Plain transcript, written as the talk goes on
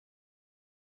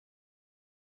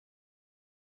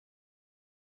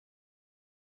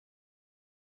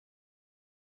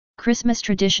Christmas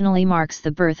traditionally marks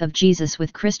the birth of Jesus,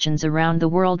 with Christians around the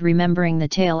world remembering the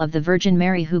tale of the Virgin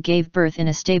Mary who gave birth in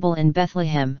a stable in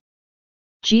Bethlehem.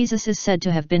 Jesus is said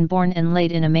to have been born and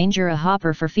laid in a manger, a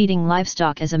hopper for feeding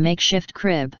livestock, as a makeshift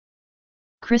crib.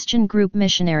 Christian group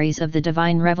Missionaries of the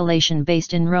Divine Revelation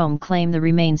based in Rome claim the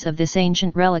remains of this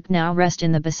ancient relic now rest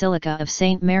in the Basilica of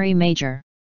St. Mary Major.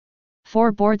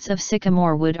 4 boards of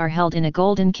sycamore wood are held in a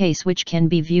golden case which can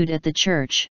be viewed at the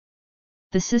church.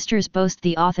 The sisters boast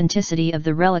the authenticity of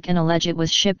the relic and allege it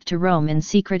was shipped to Rome in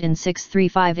secret in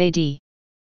 635 AD.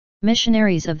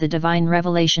 Missionaries of the Divine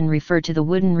Revelation refer to the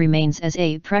wooden remains as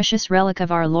a precious relic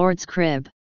of our Lord's crib.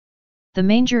 The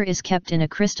manger is kept in a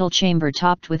crystal chamber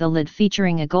topped with a lid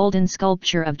featuring a golden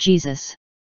sculpture of Jesus.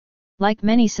 Like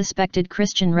many suspected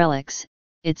Christian relics,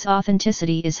 its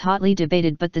authenticity is hotly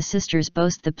debated, but the sisters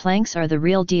boast the planks are the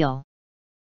real deal.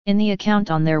 In the account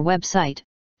on their website,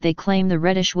 they claim the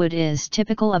reddish wood is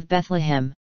typical of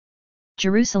Bethlehem.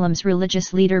 Jerusalem's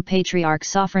religious leader Patriarch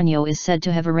Sophronio is said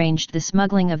to have arranged the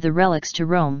smuggling of the relics to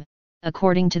Rome,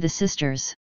 according to the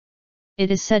sisters. It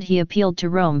is said he appealed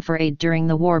to Rome for aid during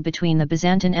the war between the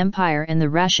Byzantine Empire and the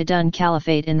Rashidun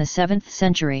Caliphate in the 7th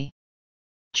century.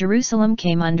 Jerusalem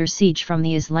came under siege from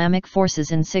the Islamic forces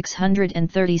in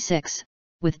 636,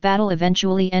 with battle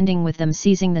eventually ending with them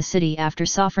seizing the city after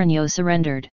Sophronio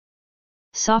surrendered.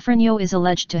 Sophronio is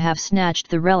alleged to have snatched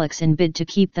the relics in bid to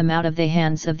keep them out of the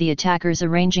hands of the attackers,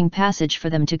 arranging passage for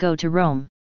them to go to Rome.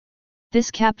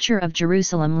 This capture of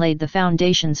Jerusalem laid the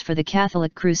foundations for the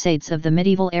Catholic Crusades of the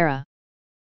medieval era.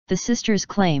 The sisters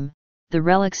claim, the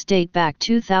relics date back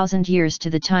 2,000 years to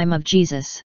the time of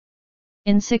Jesus.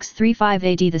 In 635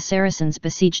 AD the Saracens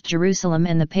besieged Jerusalem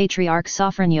and the Patriarch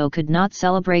Sophronio could not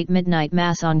celebrate midnight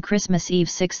mass on Christmas Eve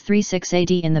 636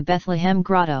 AD in the Bethlehem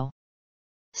grotto.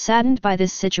 Saddened by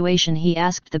this situation, he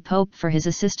asked the Pope for his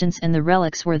assistance, and the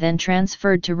relics were then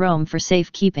transferred to Rome for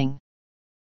safekeeping.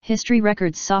 History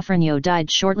records Sophronio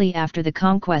died shortly after the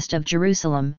conquest of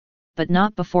Jerusalem, but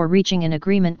not before reaching an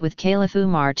agreement with Caliph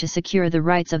Umar to secure the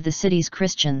rights of the city's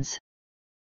Christians.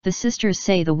 The sisters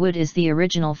say the wood is the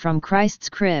original from Christ's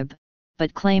crib,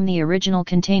 but claim the original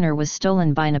container was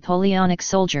stolen by Napoleonic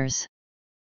soldiers.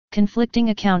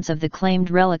 Conflicting accounts of the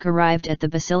claimed relic arrived at the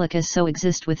basilica so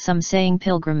exist, with some saying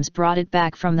pilgrims brought it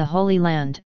back from the Holy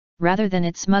Land, rather than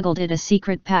it smuggled it a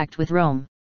secret pact with Rome.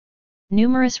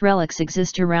 Numerous relics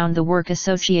exist around the work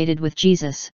associated with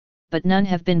Jesus, but none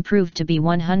have been proved to be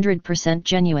 100%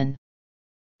 genuine.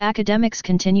 Academics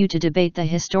continue to debate the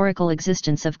historical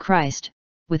existence of Christ,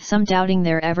 with some doubting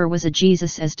there ever was a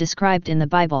Jesus as described in the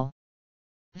Bible.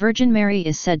 Virgin Mary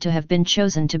is said to have been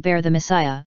chosen to bear the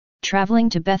Messiah, traveling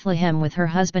to Bethlehem with her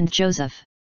husband Joseph.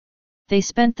 They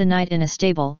spent the night in a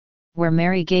stable, where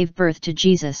Mary gave birth to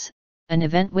Jesus, an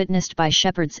event witnessed by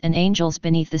shepherds and angels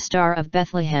beneath the Star of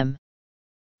Bethlehem.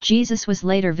 Jesus was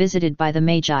later visited by the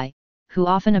Magi, who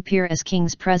often appear as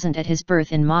kings present at his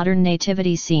birth in modern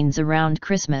nativity scenes around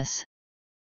Christmas.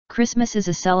 Christmas is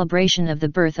a celebration of the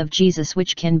birth of Jesus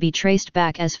which can be traced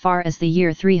back as far as the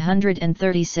year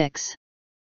 336.